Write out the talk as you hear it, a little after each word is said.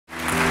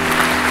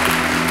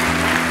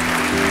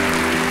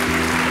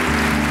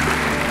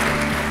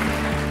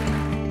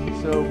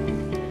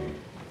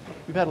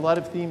We've had a lot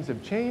of themes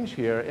of change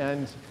here,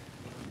 and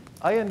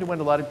I underwent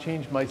a lot of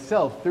change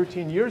myself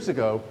 13 years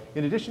ago.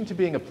 In addition to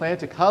being a plant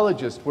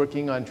ecologist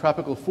working on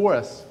tropical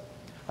forests,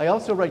 I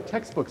also write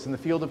textbooks in the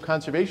field of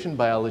conservation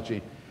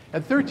biology.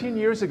 And 13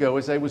 years ago,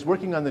 as I was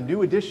working on the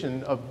new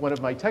edition of one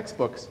of my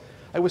textbooks,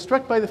 I was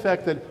struck by the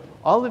fact that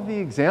all of the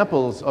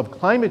examples of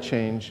climate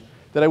change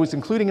that I was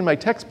including in my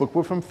textbook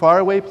were from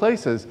faraway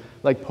places,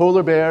 like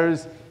polar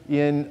bears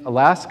in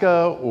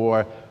Alaska,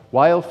 or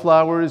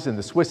wildflowers in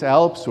the Swiss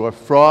Alps, or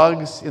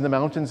frogs in the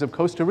mountains of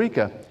Costa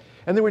Rica.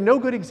 And there were no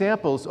good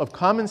examples of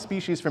common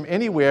species from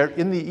anywhere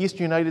in the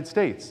eastern United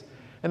States.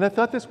 And I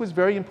thought this was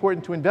very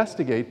important to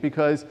investigate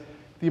because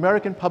the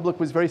American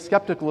public was very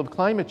skeptical of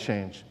climate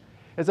change.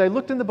 As I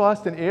looked in the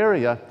Boston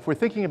area for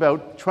thinking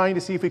about trying to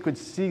see if we could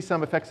see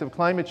some effects of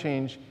climate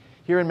change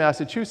here in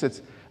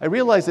Massachusetts, I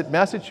realized that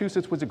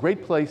Massachusetts was a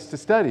great place to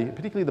study,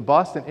 particularly the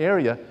Boston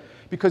area,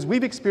 because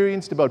we've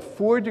experienced about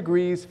 4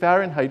 degrees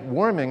Fahrenheit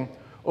warming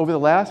over the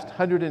last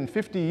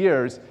 150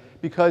 years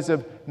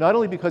not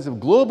only because of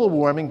global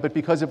warming, but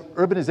because of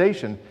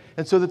urbanization.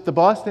 And so that the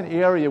Boston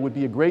area would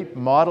be a great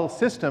model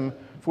system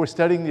for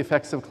studying the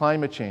effects of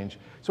climate change.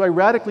 So I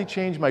radically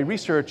changed my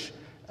research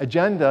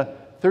agenda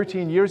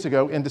 13 years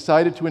ago and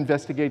decided to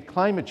investigate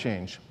climate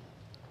change.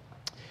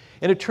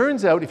 And it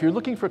turns out if you're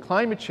looking for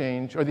climate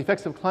change or the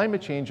effects of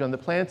climate change on the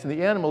plants and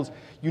the animals,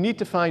 you need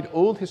to find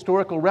old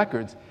historical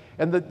records.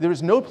 And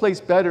there's no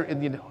place better in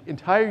the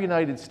entire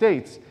United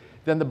States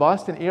than the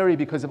Boston area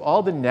because of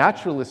all the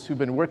naturalists who've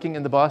been working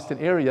in the Boston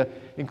area,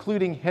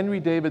 including Henry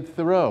David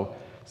Thoreau.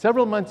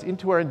 Several months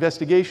into our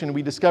investigation,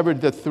 we discovered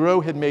that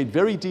Thoreau had made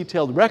very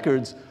detailed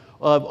records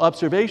of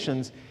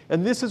observations,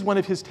 and this is one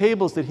of his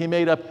tables that he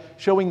made up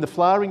showing the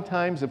flowering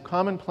times of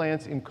common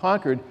plants in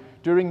Concord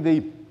during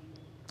the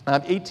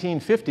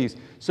 1850s.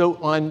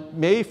 So on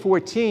May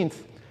 14th,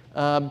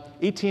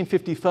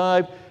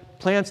 1855,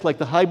 plants like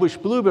the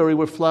highbush blueberry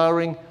were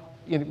starting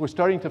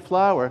to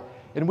flower.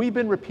 And we've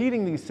been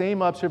repeating these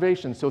same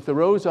observations, so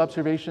Thoreau's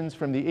observations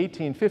from the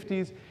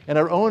 1850s and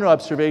our own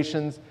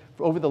observations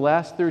over the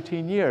last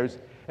 13 years.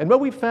 And what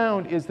we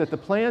found is that the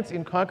plants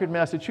in Concord,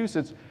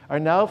 Massachusetts are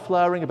now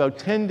flowering about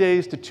 10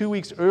 days to 2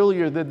 weeks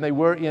earlier than they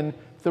were in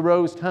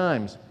Thoreau's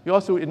times. You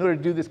also, in order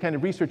to do this kind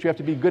of research, you have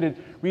to be good at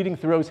reading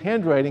Thoreau's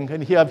handwriting,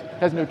 and he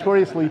has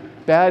notoriously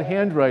bad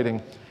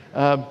handwriting.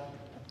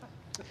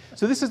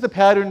 So this is the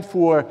pattern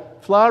for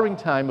flowering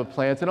time of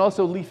plants and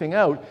also leafing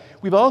out.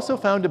 We've also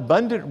found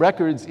abundant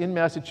records in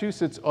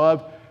Massachusetts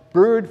of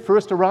bird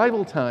first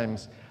arrival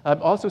times.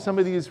 Also, some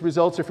of these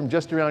results are from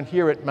just around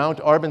here at Mount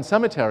Auburn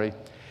Cemetery.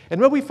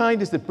 And what we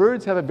find is that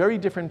birds have a very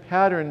different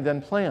pattern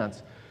than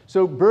plants.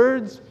 So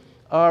birds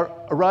are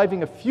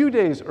arriving a few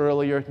days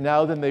earlier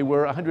now than they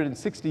were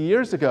 160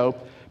 years ago,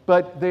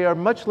 but they are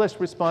much less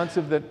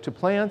responsive to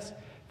plants.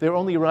 They're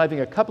only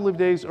arriving a couple of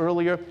days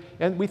earlier,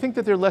 and we think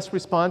that they're less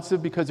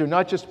responsive because they're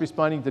not just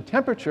responding to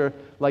temperature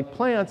like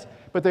plants,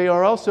 but they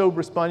are also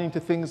responding to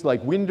things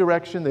like wind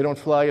direction. They don't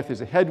fly if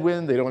there's a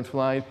headwind. They don't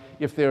fly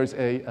if there's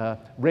a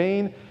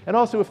rain. And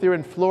also if they're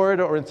in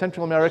Florida or in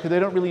Central America, they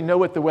don't really know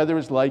what the weather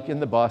is like in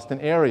the Boston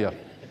area.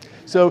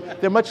 So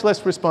they're much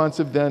less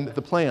responsive than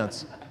the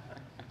plants.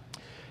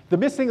 The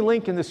missing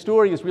link in the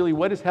story is really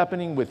what is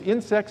happening with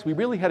insects. We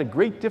really had a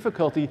great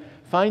difficulty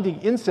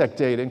finding insect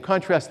data in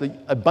contrast to the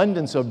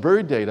abundance of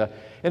bird data.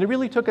 And it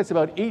really took us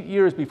about 8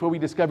 years before we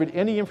discovered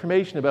any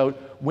information about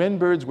when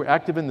birds were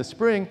active in the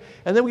spring.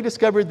 And then we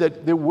discovered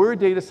that there were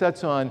data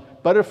sets on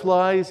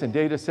butterflies and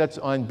data sets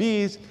on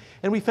bees.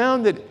 And we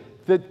found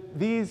that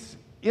these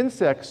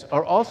insects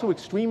are also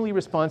extremely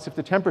responsive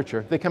to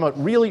temperature. They come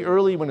out really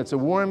early when it's a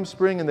warm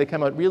spring, and they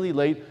come out really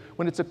late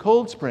when it's a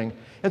cold spring.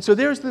 And so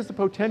there's the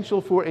potential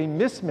for a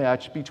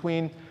mismatch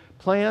between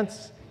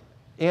plants,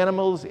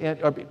 animals,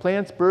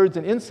 plants, birds,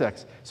 and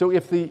insects. So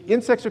if the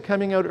insects are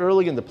coming out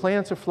early and the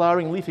plants are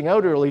flowering, leafing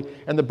out early,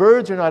 and the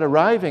birds are not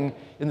arriving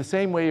in the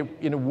same way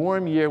in a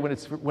warm year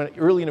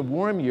early in a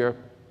warm year,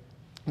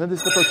 then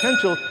there's the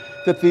potential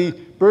that the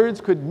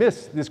birds could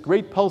miss this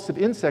great pulse of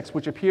insects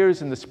which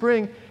appears in the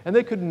spring, and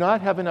they could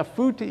not have enough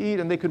food to eat,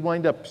 and they could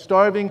wind up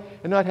starving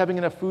and not having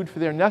enough food for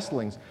their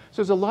nestlings. So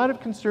there's a lot of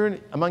concern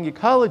among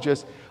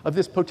ecologists of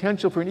this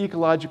potential for an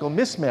ecological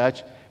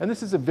mismatch, and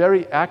this is a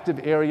very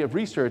active area of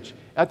research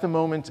at the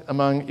moment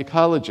among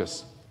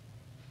ecologists.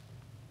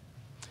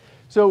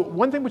 So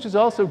one thing which is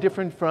also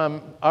different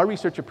from our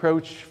research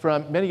approach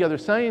from many other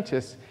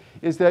scientists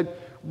is that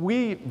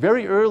we,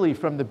 very early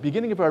from the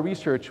beginning of our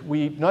research,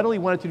 we not only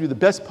wanted to do the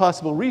best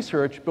possible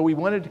research, but we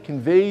wanted to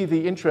convey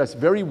the interest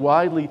very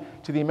widely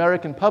to the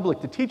American public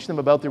to teach them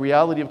about the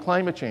reality of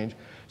climate change.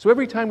 So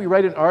every time we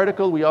write an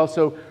article, we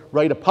also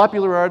write a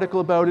popular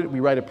article about it, we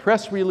write a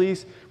press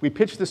release, we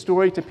pitch the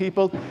story to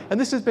people, and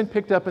this has been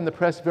picked up in the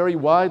press very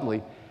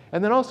widely.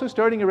 And then also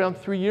starting around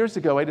 3 years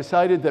ago, I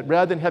decided that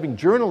rather than having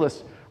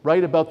journalists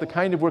write about the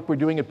kind of work we're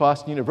doing at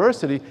Boston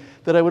University,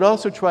 that I would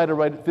also try to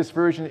write this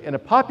version in a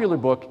popular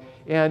book.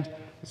 And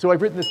so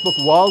I've written this book,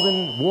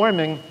 Walden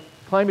Warming,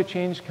 climate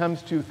change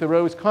comes to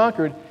Thoreau's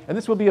Concord, and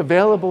this will be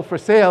available for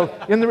sale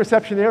in the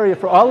reception area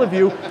for all of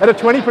you at a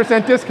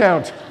 20%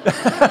 discount.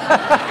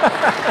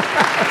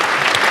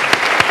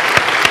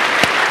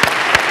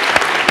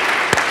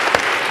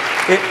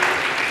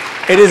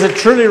 It is a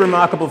truly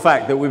remarkable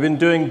fact that we've been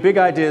doing Big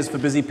Ideas for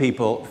Busy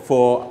People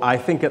for, I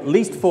think, at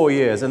least 4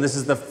 years, and this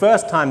is the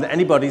first time that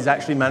anybody's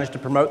actually managed to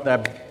promote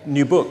their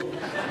new book.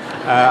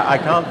 I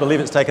can't believe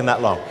it's taken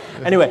that long.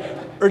 Anyway,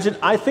 Richard,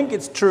 I think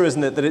it's true,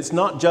 isn't it, that it's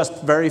not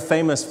just very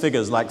famous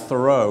figures like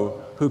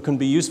Thoreau who can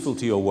be useful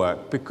to your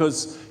work,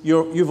 because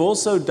you've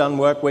also done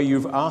work where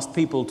you've asked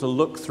people to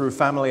look through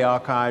family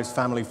archives,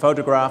 family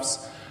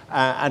photographs,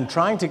 and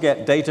trying to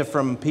get data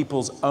from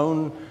people's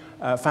own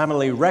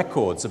family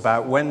records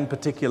about when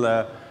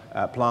particular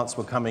plants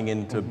were coming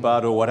into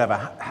bud or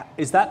whatever.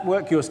 Is that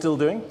work you're still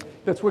doing?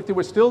 That's work that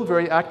we're still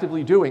very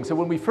actively doing. So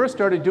when we first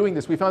started doing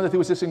this, we found that there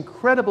was this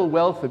incredible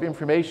wealth of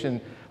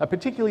information,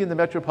 particularly in the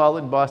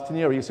metropolitan Boston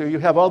area. So you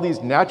have all these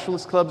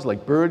naturalist clubs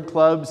like bird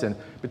clubs and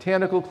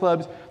botanical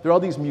clubs. There are all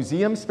these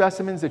museum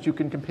specimens that you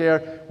can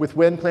compare with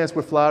when plants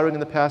were flowering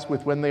in the past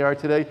with when they are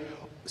today.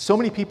 So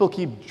many people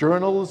keep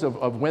journals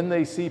of when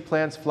they see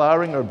plants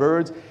flowering or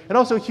birds, and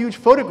also huge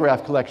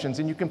photograph collections.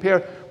 And you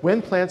compare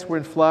when plants were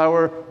in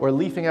flower or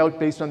leafing out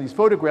based on these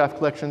photograph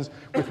collections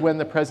with when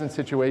the present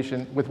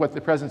situation, with what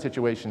the present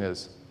situation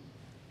is.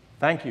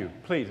 Thank you.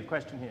 Please, a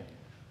question here.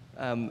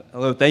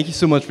 Hello, thank you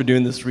so much for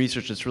doing this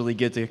research. It's really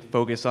good to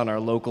focus on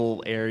our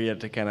local area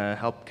to kind of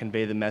help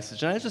convey the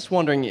message. And I was just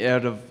wondering,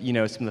 out of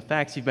some of the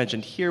facts you've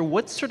mentioned here,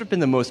 what's sort of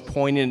been the most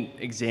poignant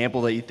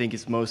example that you think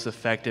is most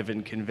effective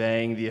in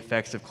conveying the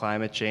effects of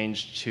climate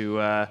change to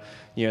the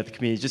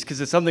community? Just because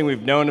it's something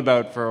we've known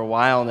about for a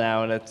while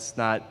now, and it's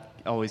not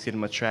always getting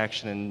much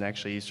traction and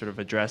actually sort of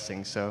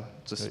addressing. So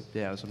just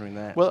I was wondering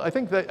that. Well, I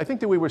think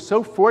that we were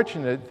so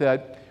fortunate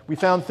that we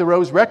found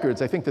Thoreau's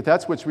records. I think that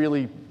that's what's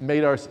really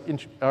made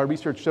our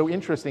research so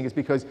interesting, is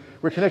because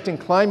we're connecting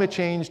climate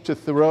change to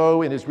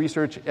Thoreau and his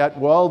research at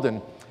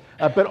Walden.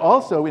 But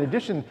also, in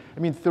addition, I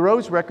mean,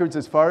 Thoreau's records,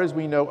 as far as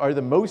we know, are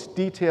the most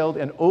detailed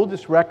and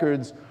oldest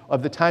records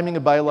of the timing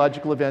of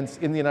biological events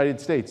in the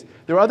United States.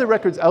 There are other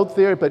records out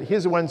there, but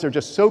his ones are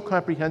just so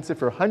comprehensive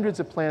for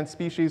hundreds of plant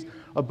species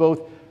of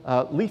both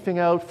leafing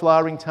out,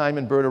 flowering time,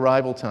 and bird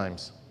arrival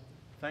times.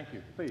 Thank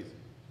you. Please.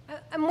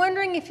 I'm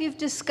wondering if you've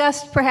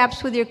discussed,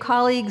 perhaps with your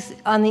colleagues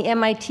on the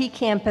MIT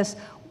campus,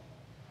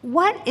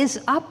 what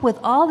is up with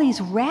all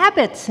these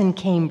rabbits in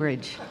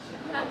Cambridge?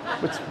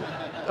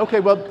 Okay,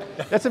 well,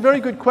 that's a very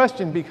good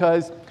question,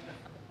 because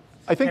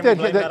I think Can we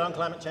blame that on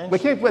climate change?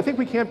 I think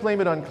we can't blame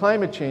it on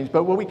climate change,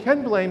 but what we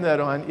can blame that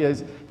on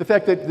is the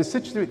fact that the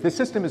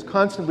system is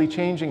constantly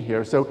changing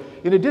here. So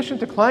in addition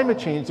to climate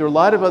change, there are a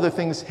lot of other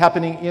things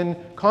happening in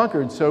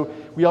Concord. So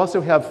we also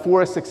have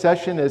forest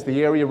succession as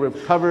the area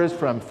recovers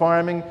from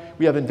farming.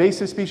 We have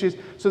invasive species.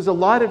 So there's a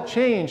lot of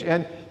change.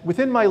 And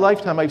within my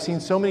lifetime, I've seen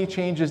so many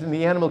changes in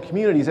the animal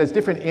communities as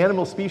different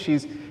animal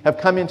species have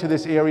come into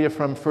this area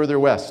from further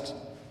west.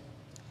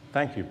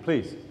 Thank you.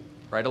 Please.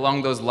 Right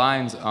along those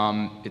lines,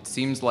 it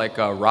seems like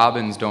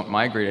robins don't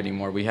migrate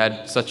anymore. We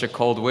had such a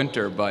cold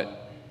winter,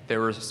 but there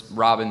were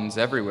robins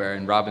everywhere,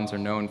 and robins are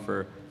known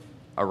for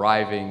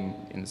arriving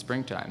in the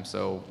springtime.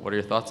 So what are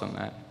your thoughts on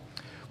that?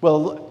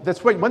 Well,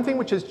 that's right. One thing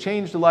which has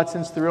changed a lot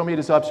since Thoreau made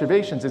his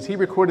observations is he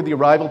recorded the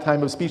arrival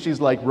time of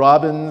species like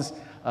robins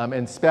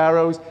and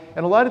sparrows,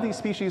 and a lot of these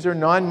species are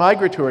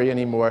non-migratory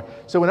anymore.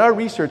 So in our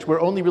research,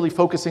 we're only really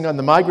focusing on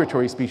the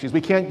migratory species.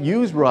 We can't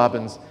use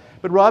robins.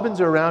 But robins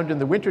are around in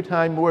the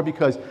wintertime more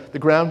because the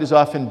ground is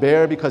often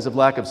bare because of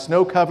lack of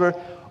snow cover.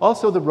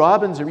 Also, the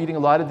robins are eating a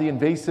lot of the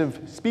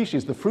invasive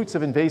species, the fruits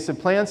of invasive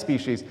plant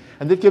species,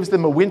 and that gives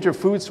them a winter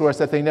food source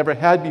that they never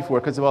had before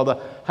because of all the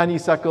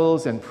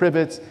honeysuckles and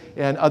privets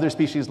and other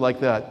species like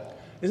that.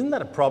 Isn't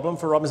that a problem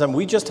for robins? I mean,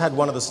 we just had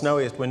one of the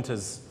snowiest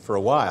winters for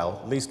a while,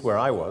 at least where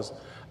I was.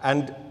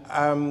 And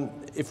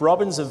if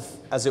robins have,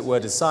 as it were,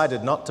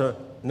 decided not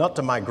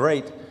to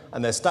migrate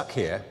and they're stuck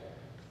here,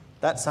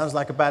 that sounds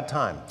like a bad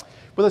time.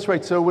 Well, that's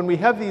right. So when we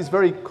have these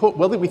very cold,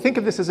 well, we think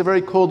of this as a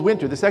very cold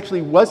winter. This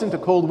actually wasn't a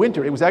cold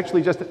winter. It was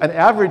actually just an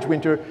average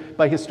winter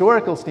by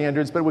historical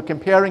standards, but we're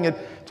comparing it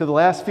to the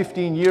last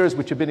 15 years,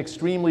 which have been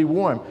extremely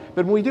warm.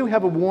 But when we do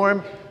have a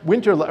warm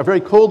winter, a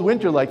very cold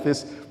winter like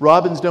this,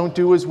 robins don't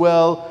do as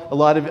well. A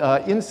lot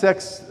of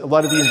insects, a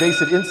lot of the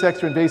invasive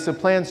insects or invasive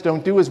plants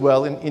don't do as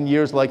well in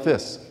years like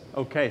this.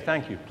 Okay,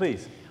 thank you.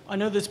 Please. I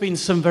know there's been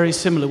some very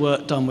similar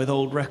work done with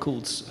old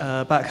records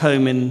back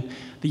home in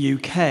the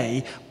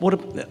UK.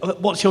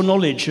 What's your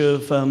knowledge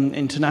of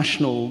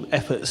international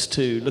efforts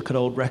to look at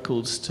old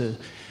records to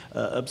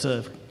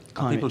observe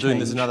climate people change? doing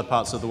this in other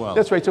parts of the world?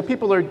 That's right. So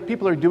people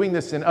are doing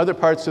this in other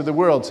parts of the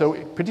world. So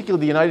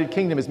particularly the United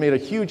Kingdom has made a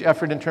huge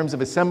effort in terms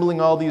of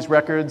assembling all these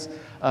records.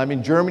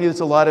 In Germany, there's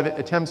a lot of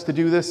attempts to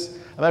do this.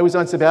 I was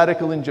on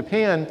sabbatical in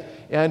Japan,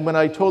 and when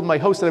I told my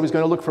host that I was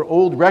going to look for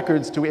old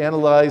records to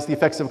analyze the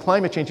effects of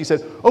climate change, he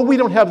said, "Oh, we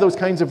don't have those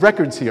kinds of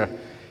records here."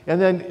 And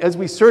then as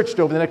we searched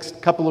over the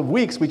next couple of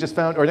weeks, we just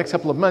found, or next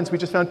couple of months, we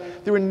just found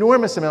there were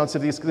enormous amounts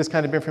of this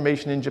kind of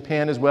information in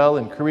Japan as well,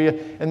 in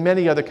Korea, and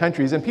many other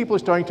countries. And people are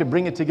starting to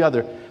bring it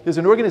together. There's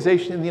an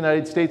organization in the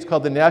United States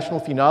called the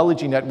National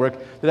Phenology Network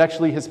that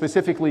actually has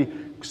specifically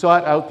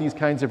sought out these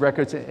kinds of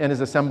records and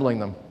is assembling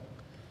them.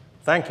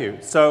 Thank you.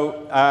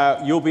 So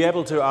you'll be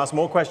able to ask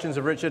more questions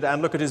of Richard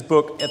and look at his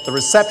book at the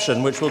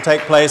reception, which will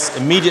take place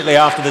immediately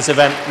after this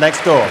event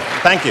next door.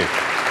 Thank you.